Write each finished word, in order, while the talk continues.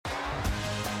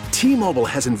T-Mobile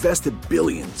has invested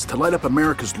billions to light up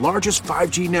America's largest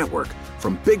 5G network,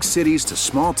 from big cities to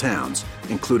small towns,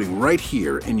 including right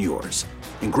here in yours.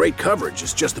 And great coverage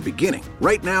is just the beginning.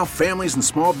 Right now, families and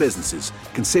small businesses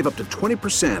can save up to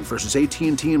 20% versus AT&T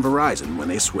and Verizon when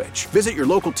they switch. Visit your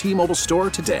local T-Mobile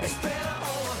store today.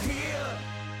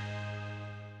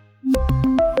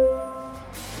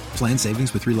 Plan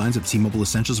savings with 3 lines of T-Mobile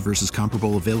Essentials versus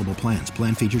comparable available plans.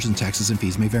 Plan features and taxes and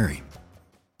fees may vary.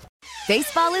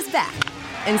 Baseball is back,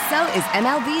 and so is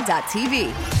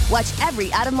MLB.tv. Watch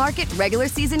every out-of-market regular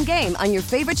season game on your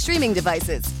favorite streaming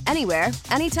devices, anywhere,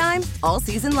 anytime, all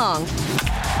season long.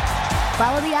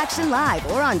 Follow the action live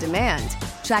or on demand.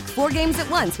 Track 4 games at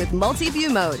once with multi-view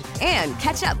mode and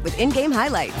catch up with in-game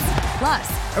highlights.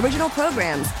 Plus, original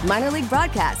programs, minor league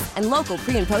broadcasts, and local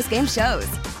pre- and post-game shows.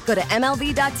 Go to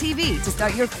MLB.tv to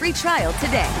start your free trial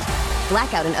today.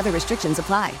 Blackout and other restrictions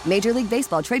apply. Major League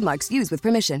Baseball trademarks used with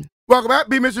permission. Welcome back.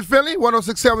 B. Mr. Finley,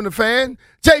 106.7 The Fan.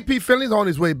 J.P. Finley's on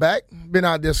his way back. Been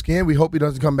out there skiing. We hope he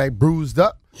doesn't come back bruised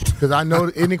up, because I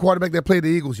know any quarterback that played the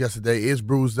Eagles yesterday is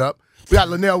bruised up. We got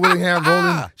Linnell Willingham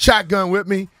rolling shotgun with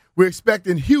me. We're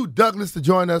expecting Hugh Douglas to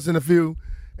join us in a few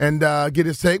and get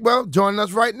his take. Well, joining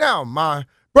us right now, my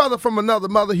brother from another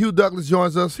mother, Hugh Douglas,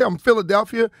 joins us here from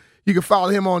Philadelphia. You can follow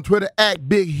him on Twitter at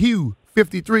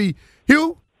BigHugh53.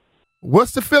 Hugh,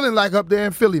 what's the feeling like up there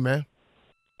in Philly, man?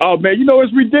 Oh, man, you know,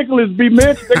 it's ridiculous,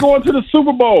 B-Mitch. They're going to the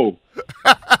Super Bowl.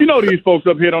 You know these folks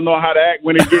up here don't know how to act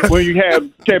when you have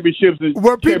championships and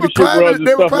were people championship runs and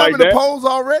they were stuff like climbing that. the poles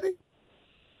already?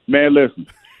 Man, listen.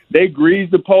 They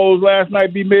greased the poles last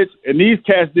night, B-Mitch, and these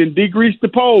cats didn't degrease the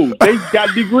poles. They got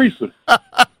degreasers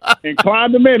and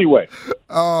climbed them anyway.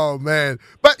 Oh, man.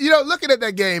 But, you know, looking at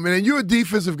that game, and you're a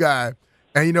defensive guy,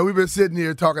 and, you know, we've been sitting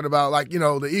here talking about, like, you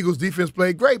know, the Eagles' defense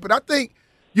played great, but I think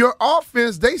your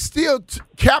offense, they still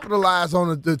capitalize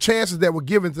on the chances that were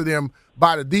given to them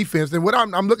by the defense. And what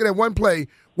I'm looking at one play,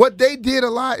 what they did a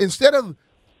lot, instead of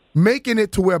making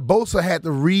it to where Bosa had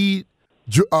to read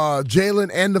Jalen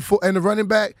and the running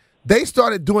back, they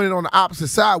started doing it on the opposite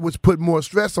side, which put more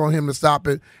stress on him to stop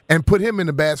it and put him in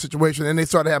a bad situation, and they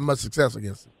started having much success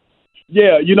against him.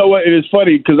 Yeah, you know what? It is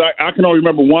funny because I can only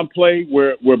remember one play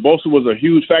where Bosa was a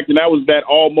huge factor, and that was that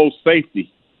almost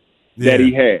safety that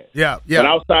he had. Yeah. But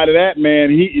outside of that, man,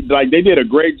 they did a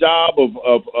great job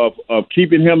of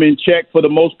keeping him in check for the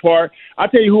most part. I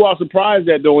tell you who I was surprised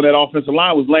at though in that offensive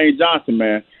line was Lane Johnson,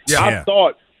 man. I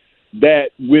thought that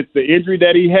with the injury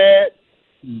that he had,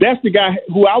 that's the guy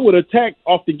who I would attack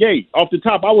off the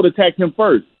top. I would attack him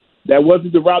first. That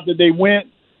wasn't the route that they went.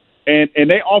 And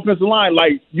they offensive line,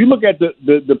 like you look at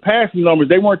the passing numbers,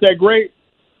 they weren't that great,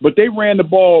 but they ran the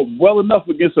ball well enough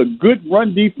against a good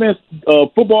run defense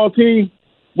football team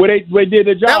where they did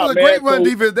their job. That was a great run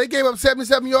defense. They gave up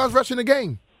 77 yards rushing the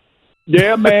game.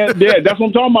 Yeah, man. Yeah, that's what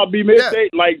I'm talking about, B-Man. Yeah.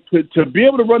 Like to be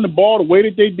able to run the ball the way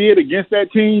that they did against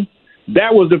that team,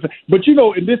 that was the. But you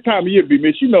know, in this time of year,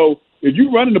 B-Man, you know, if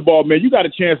you're running the ball, man, you got a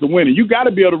chance of winning. You got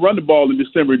to be able to run the ball in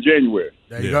December and January.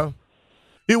 There you go.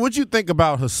 Yeah, what'd you think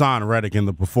about Hassan Reddick and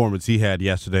the performance he had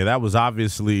yesterday? That was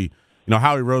obviously, you know,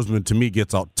 Howie Roseman, to me,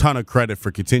 gets a ton of credit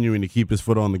for continuing to keep his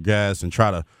foot on the gas and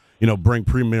try to, you know, bring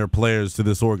premier players to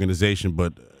this organization.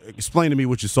 But explain to me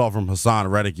what you saw from Hassan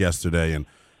Reddick yesterday and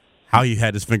how he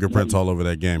had his fingerprints all over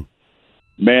that game.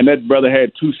 Man, that brother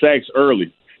had 2 sacks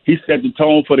early. He set the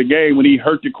tone for the game when he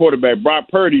hurt the quarterback. Brock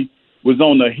Purdy was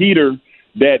on the heater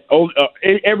that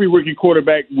every rookie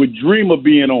quarterback would dream of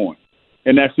being on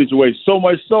in that situation. So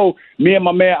much so, me and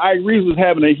my man Ike Reeves was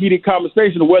having a heated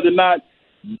conversation of whether or not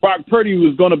Brock Purdy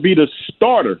was going to be the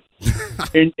starter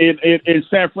in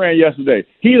San Fran yesterday.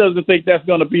 He doesn't think that's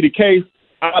going to be the case.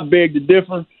 I beg to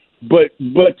differ. But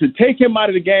to take him out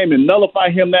of the game and nullify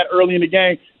him that early in the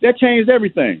game, that changed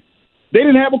everything. They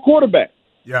didn't have a quarterback.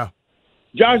 Yeah.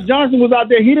 Josh Johnson was out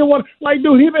there. He didn't want, like,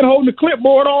 dude, he been holding the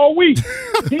clipboard all week.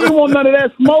 He didn't want none of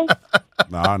that smoke.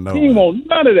 Nah, I know. He didn't want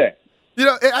none of that. You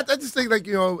know, I just think, like,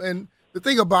 you know, and the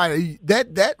thing about it,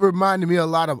 that reminded me a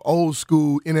lot of old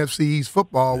school NFC East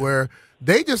football where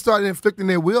they just started inflicting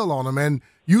their will on them, and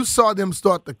you saw them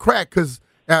start to crack because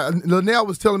Linnell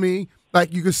was telling me,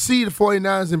 like, you could see the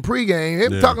 49ers in pregame. They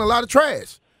were talking a lot of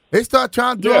trash. They start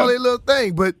trying to do all their little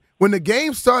thing, but when the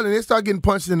game started and they start getting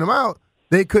punched in the mouth,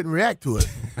 they couldn't react to it.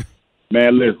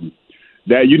 Man, listen.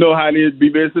 That you know how it is,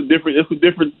 B-Man. It's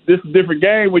a different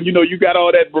game when you know you got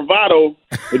all that bravado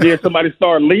and then somebody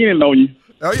start leaning on you.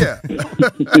 Oh yeah,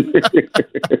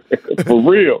 for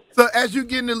real. So as you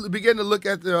begin to look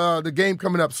at the game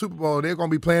coming up, Super Bowl, they're going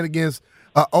to be playing against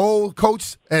an old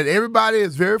coach and everybody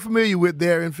is very familiar with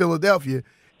there in Philadelphia,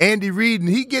 Andy Reid, and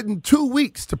he getting 2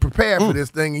 weeks to prepare for this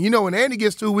thing. And you know when Andy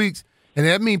gets 2 weeks, and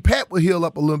that means Pat will heal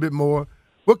up a little bit more.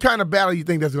 What kind of battle you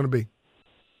think that's going to be?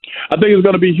 I think it's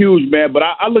going to be huge, man. But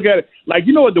I look at it like,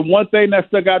 you know what, the one thing that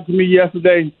stuck out to me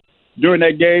yesterday during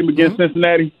that game against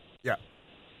Cincinnati? Yeah.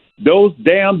 Those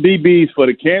damn DBs for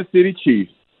the Kansas City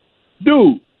Chiefs.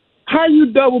 Dude, how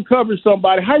you double cover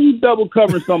somebody? How you double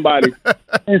cover somebody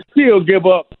and still give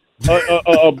up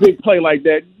a big play like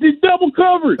that? They double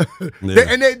covered.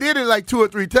 And they did it like 2 or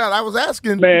 3 times. I was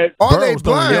asking, man, are they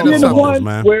blind or something?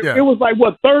 It was like,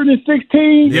 what, 3rd and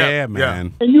 16? Yeah,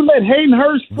 man. And you let Hayden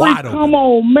Hurst free? Come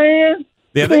on, man.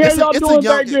 Yeah, what the hell y'all doing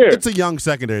back there? It's a young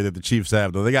secondary that the Chiefs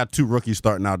have, though. They got 2 rookies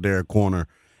starting out there at corner,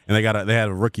 and they had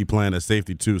a rookie playing at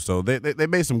safety, too. So they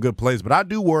made some good plays. But I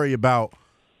do worry about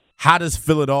how does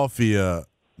Philadelphia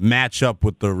match up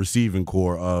with the receiving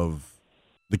core of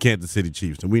the Kansas City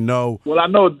Chiefs? And we know. Well, I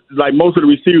know like most of the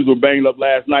receivers were banged up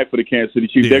last night for the Kansas City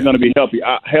Chiefs. Yeah. They're going to be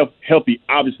healthy,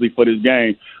 obviously, for this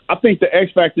game. I think the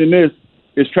X factor in this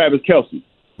is Travis Kelce.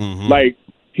 Mm-hmm. Like,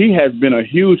 he has been a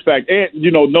huge factor. And, you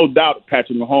know, no doubt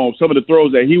Patrick Mahomes, some of the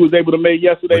throws that he was able to make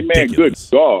yesterday,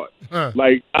 ridiculous. Man, good God.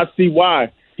 Like, I see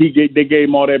why they gave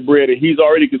him all that bread. And he's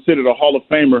already considered a Hall of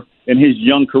Famer in his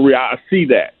young career. I see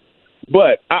that.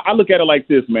 But I look at it like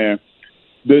this, man.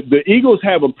 The Eagles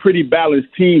have a pretty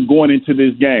balanced team going into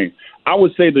this game. I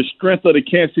would say the strength of the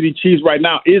Kansas City Chiefs right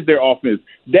now is their offense.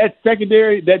 That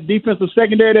secondary, that defensive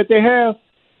secondary that they have,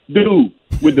 dude,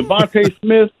 with Devontae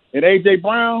Smith and A.J.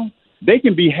 Brown, they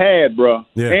can be had, bro.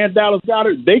 Yeah. And Dallas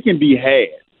Goedert, they can be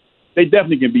had. They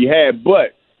definitely can be had.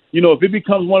 But, you know, if it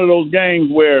becomes one of those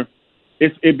games where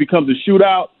it becomes a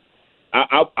shootout,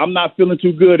 I'm not feeling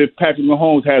too good if Patrick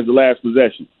Mahomes has the last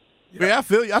possession. Yeah, I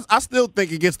feel you. I still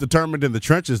think it gets determined in the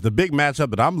trenches. The big matchup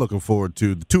that I'm looking forward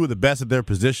to, the 2 of the best at their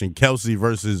position, Kelce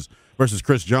versus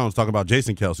Chris Jones, talking about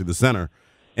Jason Kelce, the center,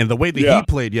 and the way that he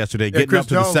played yesterday, getting Chris up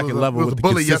to Jones the second level with the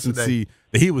consistency yesterday.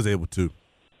 that he was able to.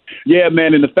 Yeah,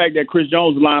 man, and the fact that Chris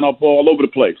Jones lined up all over the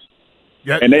place.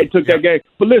 Yeah, and they took that game.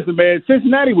 But listen, man,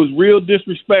 Cincinnati was real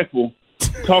disrespectful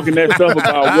talking that stuff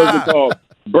about what's it called?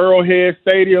 Burrowhead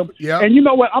Stadium. Yeah. And you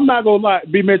know what? I'm not gonna lie,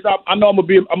 B-Mitch, I know I'm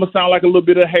gonna sound like a little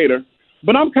bit of a hater,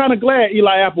 but I'm kind of glad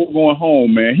Eli Apple going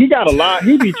home, man. He got a lot.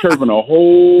 He be chirping a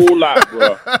whole lot,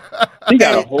 bro. He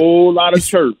got a whole lot of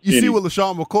chirp. You see what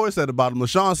LaShawn McCoy said about him?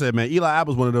 LaShawn said, man, Eli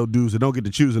Apple's one of those dudes that don't get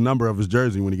to choose the number of his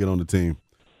jersey when he get on the team.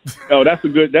 Oh, that's a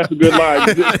good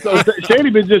line. So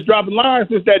Shady been just dropping lines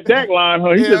since that Dak line,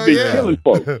 huh? He just been killing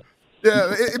folks.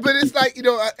 Yeah, but it's like, you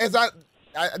know, as I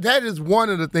that is one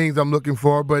of the things I'm looking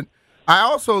for. But I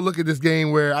also look at this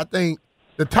game where I think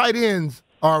the tight ends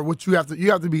are what you have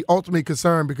to be ultimately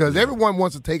concerned, because everyone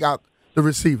wants to take out the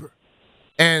receiver.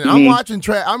 And I'm watching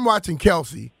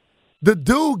Kelce. The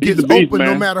dude gets beast, open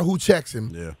man. no matter who checks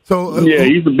him. Yeah. So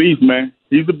he's a beast, man.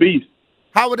 He's a beast.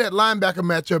 How would that linebacker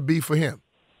matchup be for him?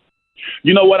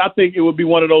 You know what? I think it would be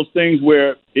one of those things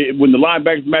where when the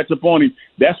linebackers match up on him,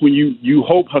 that's when you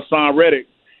hope Hassan Reddick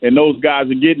and those guys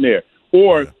are getting there.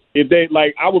 Or if they,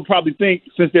 like, I would probably think,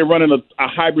 since they're running a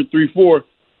hybrid 3-4,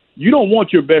 you don't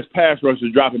want your best pass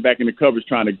rushers dropping back into coverage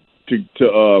trying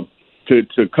to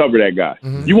cover that guy.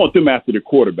 Mm-hmm. You want them after the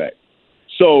quarterback.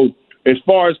 So as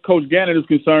far as Coach Gannon is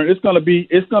concerned, it's gonna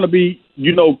be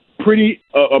you know,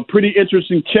 a pretty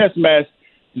interesting chess match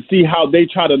to see how they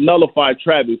try to nullify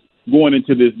Travis going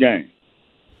into this game.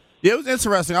 Yeah, it was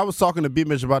interesting. I was talking to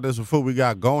B-Mitch about this before we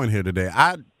got going here today.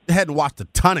 I hadn't watched a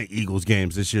ton of Eagles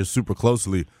games this year super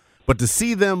closely, but to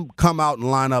see them come out and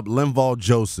line up Linval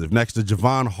Joseph next to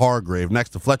Javon Hargrave, next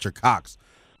to Fletcher Cox,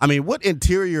 I mean, what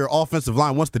interior offensive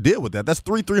line wants to deal with that? That's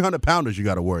 300-pounders you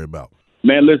got to worry about.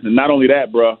 Man, listen, not only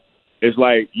that, bro, it's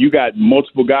like you got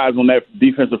multiple guys on that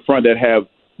defensive front that have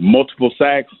multiple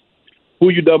sacks. Who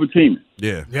you double teaming?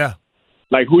 Yeah.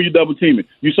 Like, who you double teaming?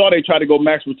 You saw they tried to go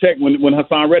max protect when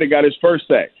Hassan Reddick got his first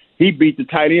sack. He beat the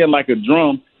tight end like a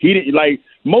drum. He didn't, like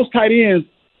most tight ends,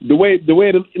 the way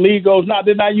the league goes now,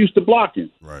 they're not used to blocking.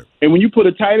 Right. And when you put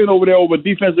a tight end over there over a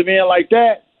defensive end like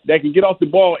that can get off the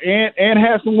ball and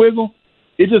have some wiggle,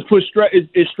 it just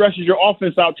it stresses your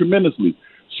offense out tremendously.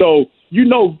 So, you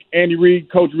know, Andy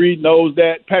Reid, Coach Reid knows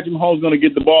that Patrick Mahomes is going to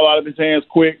get the ball out of his hands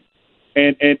quick,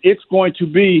 and it's going to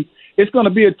be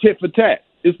a tit for tat.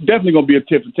 It's definitely going to be a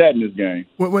tit for tat in this game.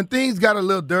 When things got a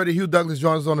little dirty, Hugh Douglas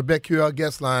joins us on the BetQL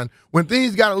guest line. When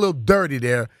things got a little dirty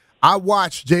there, I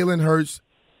watched Jalen Hurts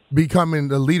becoming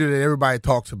the leader that everybody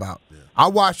talks about. Yeah. I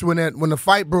watched when the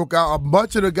fight broke out, a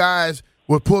bunch of the guys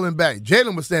were pulling back.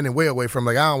 Jalen was standing way away from,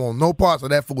 like, I don't want no parts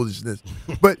of that foolishness.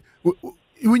 But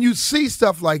when you see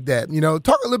stuff like that, you know,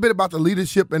 talk a little bit about the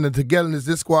leadership and the togetherness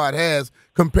this squad has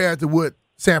compared to what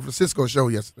San Francisco showed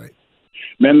yesterday.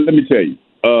 Man, let me tell you.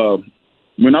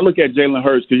 when I look at Jalen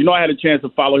Hurts, because, I had a chance to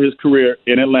follow his career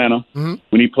in Atlanta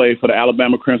when he played for the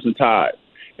Alabama Crimson Tide.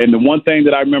 And the one thing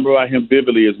that I remember about him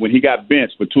vividly is when he got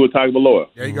benched for Tua Tagovailoa.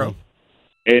 There you go.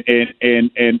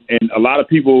 And a lot of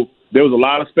people, there was a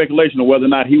lot of speculation of whether or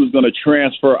not he was going to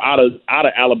transfer out of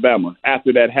Alabama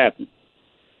after that happened.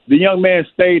 The young man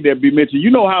stayed there, B. Mitchell. You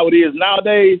know how it is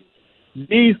nowadays.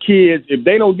 These kids, if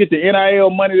they don't get the NIL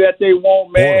money that they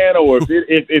want, man, or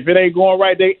if it ain't going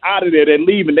right, they out of there. They're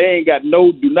leaving. They ain't got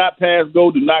do not pass go,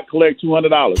 do not collect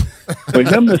 $200. For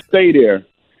him to stay there,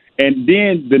 and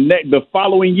then the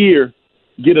following year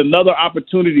get another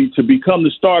opportunity to become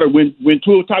the starter when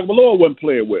Tua Tagovailoa wasn't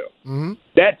playing well. Mm-hmm.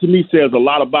 That to me says a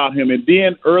lot about him. And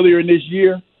then earlier in this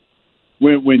year,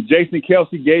 when Jason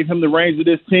Kelce gave him the reins of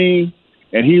this team,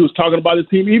 and he was talking about his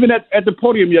team, even at the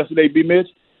podium yesterday, B. Mitch,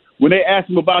 when they asked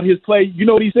him about his play, you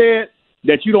know what he said?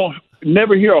 That you don't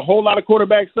never hear a whole lot of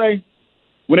quarterbacks say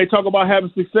when they talk about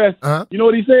having success. Uh-huh. You know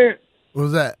what he said? What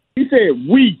was that? He said,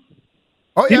 we.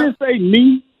 Oh, yeah. He didn't say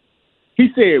me. He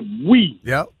said, we.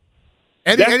 Yep.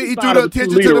 And he threw the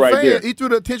attention to the fans. He threw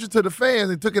the attention to the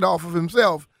fans and took it off of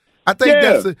himself. I think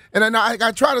and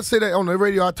I try to say that on the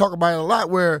radio. I talk about it a lot,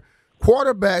 where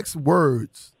quarterbacks'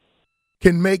 words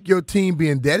can make your team be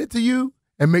indebted to you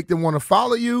and make them want to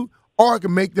follow you, or it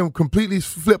can make them completely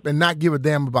flip and not give a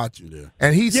damn about you. Yeah.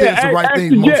 And he says the right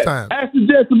things most times. Ask the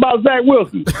Jets about Zach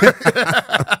Wilson.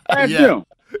 Ask him.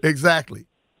 Exactly.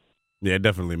 Yeah, it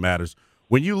definitely matters.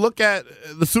 When you look at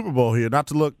the Super Bowl here, not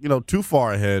to look too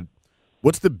far ahead,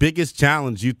 what's the biggest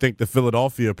challenge you think the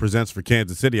Philadelphia presents for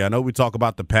Kansas City? I know we talk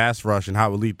about the pass rush and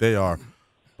how elite they are,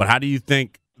 but how do you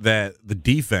think that the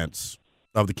defense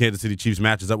of the Kansas City Chiefs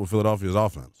matches up with Philadelphia's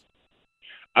offense?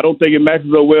 I don't think it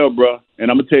matches up well, bro. And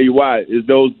I'm going to tell you why. Is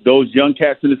those young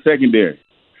cats in the secondary.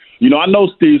 I know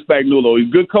Steve Spagnuolo. He's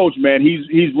a good coach, man.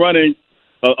 He's running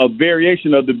a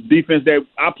variation of the defense that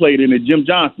I played in at Jim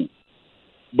Johnson.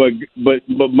 But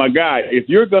my guy, if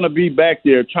you're going to be back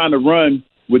there trying to run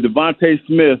with Devontae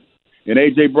Smith and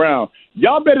A.J. Brown,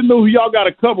 y'all better know who y'all got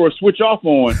to cover or switch off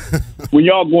on when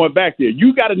y'all going back there.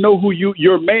 You got to know who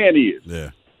your man is.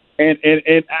 Yeah. And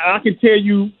I can tell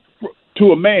you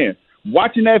to a man,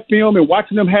 watching that film and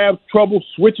watching them have trouble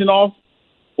switching off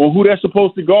on who they're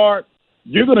supposed to guard,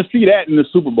 you're going to see that in the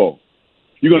Super Bowl.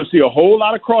 You're going to see a whole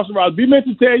lot of crossing routes. Be meant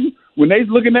to tell you, when they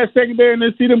look in that secondary and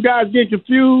they see them guys getting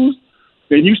confused,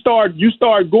 then you start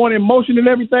going in motion and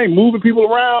everything, moving people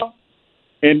around,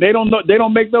 and they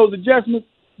don't make those adjustments.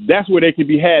 That's where they can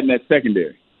be had in that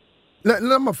secondary.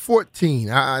 Number 14,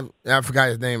 I forgot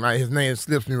his name. Right, his name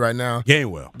slips me right now.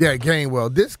 Gainwell. Yeah,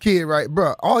 Gainwell. This kid, right,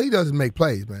 bro, all he does is make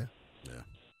plays, man. Yeah.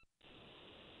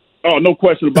 Oh, no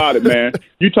question about it, man.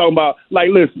 You talking about,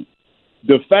 listen,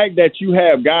 the fact that you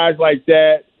have guys like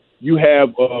that, you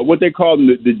have what they call them,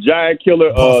 the giant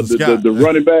killer, the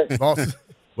running back.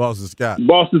 Boston Scott.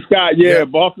 Boston Scott, yeah,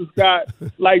 Boston Scott.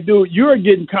 Dude, you're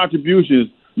getting contributions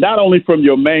not only from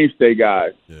your mainstay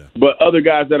guys, but other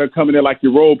guys that are coming in like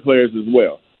your role players as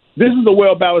well. This is a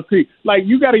well-balanced team.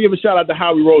 You got to give a shout-out to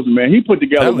Howie Roseman, man. He put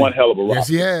together one hell of a roster. Yes,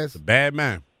 he has. A bad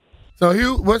man. So,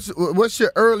 Hugh, what's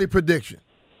your early prediction?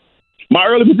 My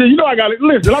early prediction, I got to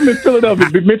listen. I'm in Philadelphia,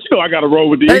 Big Mitch. I got to roll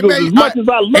with the Eagles as much as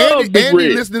I love Big Red.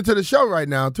 Andy listening to the show right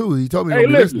now too. He told me to be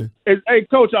listening. Hey,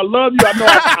 Coach, I love you. I know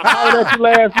I hollered at you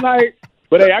last night,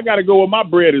 but hey, I got to go with my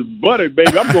bread is buttered,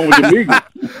 baby. I'm going with the Eagles.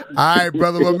 All right,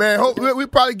 brother. Well, man, we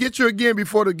probably get you again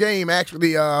before the game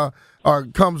actually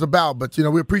comes about. But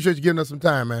we appreciate you giving us some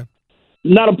time, man.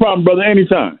 Not a problem, brother.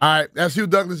 Anytime. All right. That's Hugh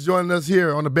Douglas joining us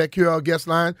here on the BetQL guest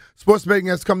line. Sports betting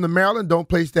has come to Maryland. Don't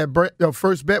place that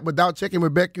first bet without checking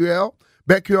with BetQL.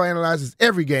 BetQL analyzes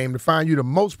every game to find you the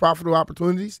most profitable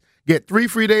opportunities. Get 3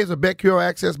 free days of BetQL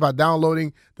access by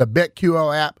downloading the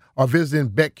BetQL app or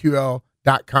visiting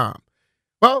BetQL.com.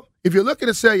 Well, if you're looking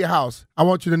to sell your house, I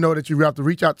want you to know that you have to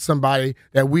reach out to somebody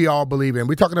that we all believe in.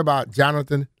 We're talking about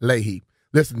Jonathan Leahy.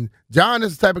 Listen, John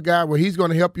is the type of guy where he's going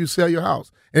to help you sell your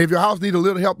house. And if your house needs a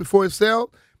little help before it sells,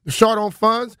 short on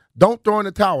funds, don't throw in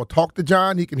the towel. Talk to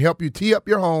John. He can help you tee up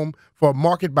your home for a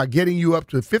market by getting you up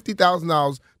to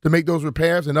 $50,000 to make those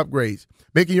repairs and upgrades,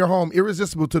 making your home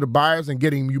irresistible to the buyers and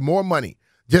getting you more money.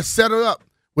 Just set it up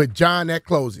with John at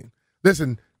closing.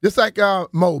 Listen, just like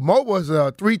Mo. Mo was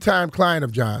a 3-time client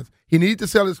of John's. He needed to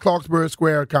sell his Clarksburg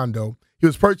Square condo. He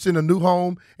was purchasing a new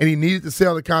home, and he needed to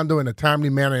sell the condo in a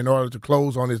timely manner in order to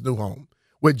close on his new home.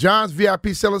 With John's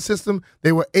VIP seller system,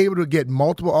 they were able to get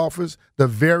multiple offers the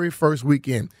very first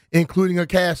weekend, including a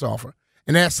cash offer.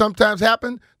 And as sometimes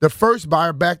happened, the first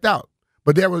buyer backed out.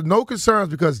 But there were no concerns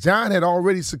because John had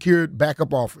already secured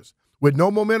backup offers. With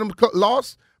no momentum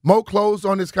lost, Mo closed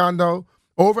on his condo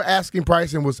over asking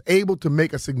price and was able to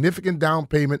make a significant down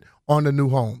payment on the new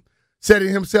home, setting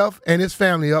himself and his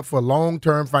family up for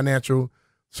long-term financial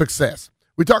success.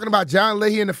 We're talking about John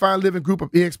Leahy and the Fine Living Group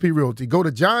of eXp Realty. Go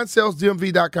to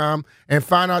johnsellsdmv.com and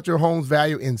find out your home's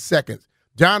value in seconds.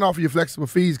 John offers you flexible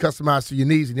fees customized to your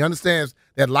needs, and he understands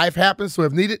that life happens, so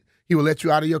if needed, he will let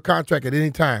you out of your contract at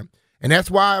any time. And that's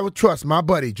why I would trust my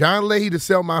buddy, John Leahy, to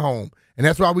sell my home. And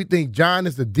that's why we think John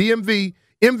is the DMV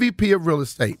MVP of real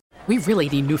estate. We really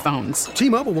need new phones.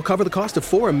 T-Mobile will cover the cost of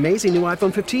 4 amazing new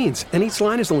iPhone 15s, and each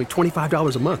line is only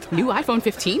 $25 a month. New iPhone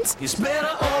 15s? It's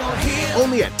better over here.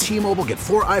 Only at T-Mobile, get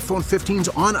 4 iPhone 15s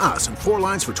on us and 4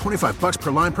 lines for $25 per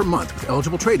line per month with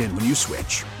eligible trade-in when you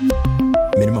switch.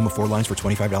 Minimum of 4 lines for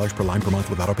 $25 per line per month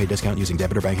with autopay discount using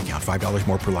debit or bank account. $5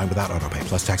 more per line without autopay,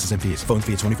 plus taxes and fees. Phone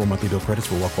fee at 24 monthly bill credits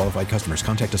for well-qualified customers.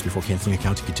 Contact us before canceling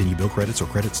account to continue bill credits or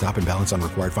credit stop and balance on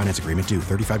required finance agreement due.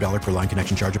 $35 per line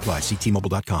connection charge applies. See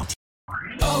T-Mobile.com.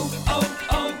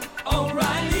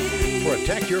 O'Reilly.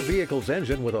 Protect your vehicle's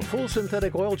engine with a full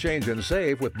synthetic oil change and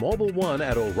save with Mobil 1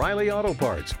 at O'Reilly Auto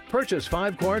Parts. Purchase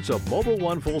 5 quarts of Mobil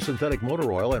 1 full synthetic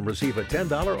motor oil and receive a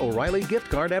 $10 O'Reilly gift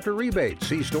card after rebate.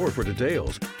 See store for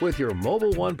details. With your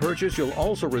Mobil 1 purchase, you'll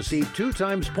also receive 2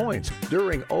 times points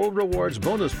during O Rewards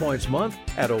Bonus Points Month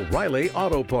at O'Reilly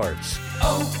Auto Parts.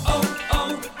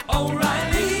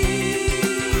 O'Reilly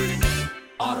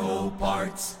Auto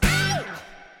Parts.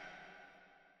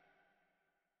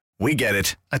 We get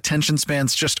it. Attention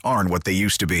spans just aren't what they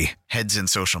used to be. Heads in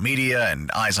social media and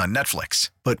eyes on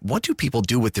Netflix. But what do people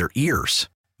do with their ears?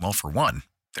 Well, for one,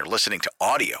 they're listening to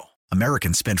audio.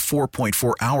 Americans spend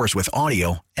 4.4 hours with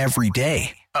audio every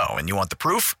day. Oh, and you want the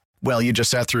proof? Well, you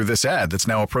just sat through this ad that's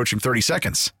now approaching 30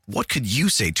 seconds. What could you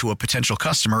say to a potential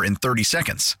customer in 30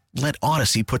 seconds? Let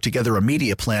Odyssey put together a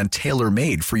media plan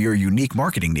tailor-made for your unique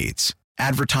marketing needs.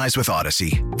 Advertise with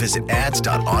Odyssey. Visit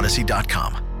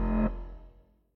ads.odyssey.com.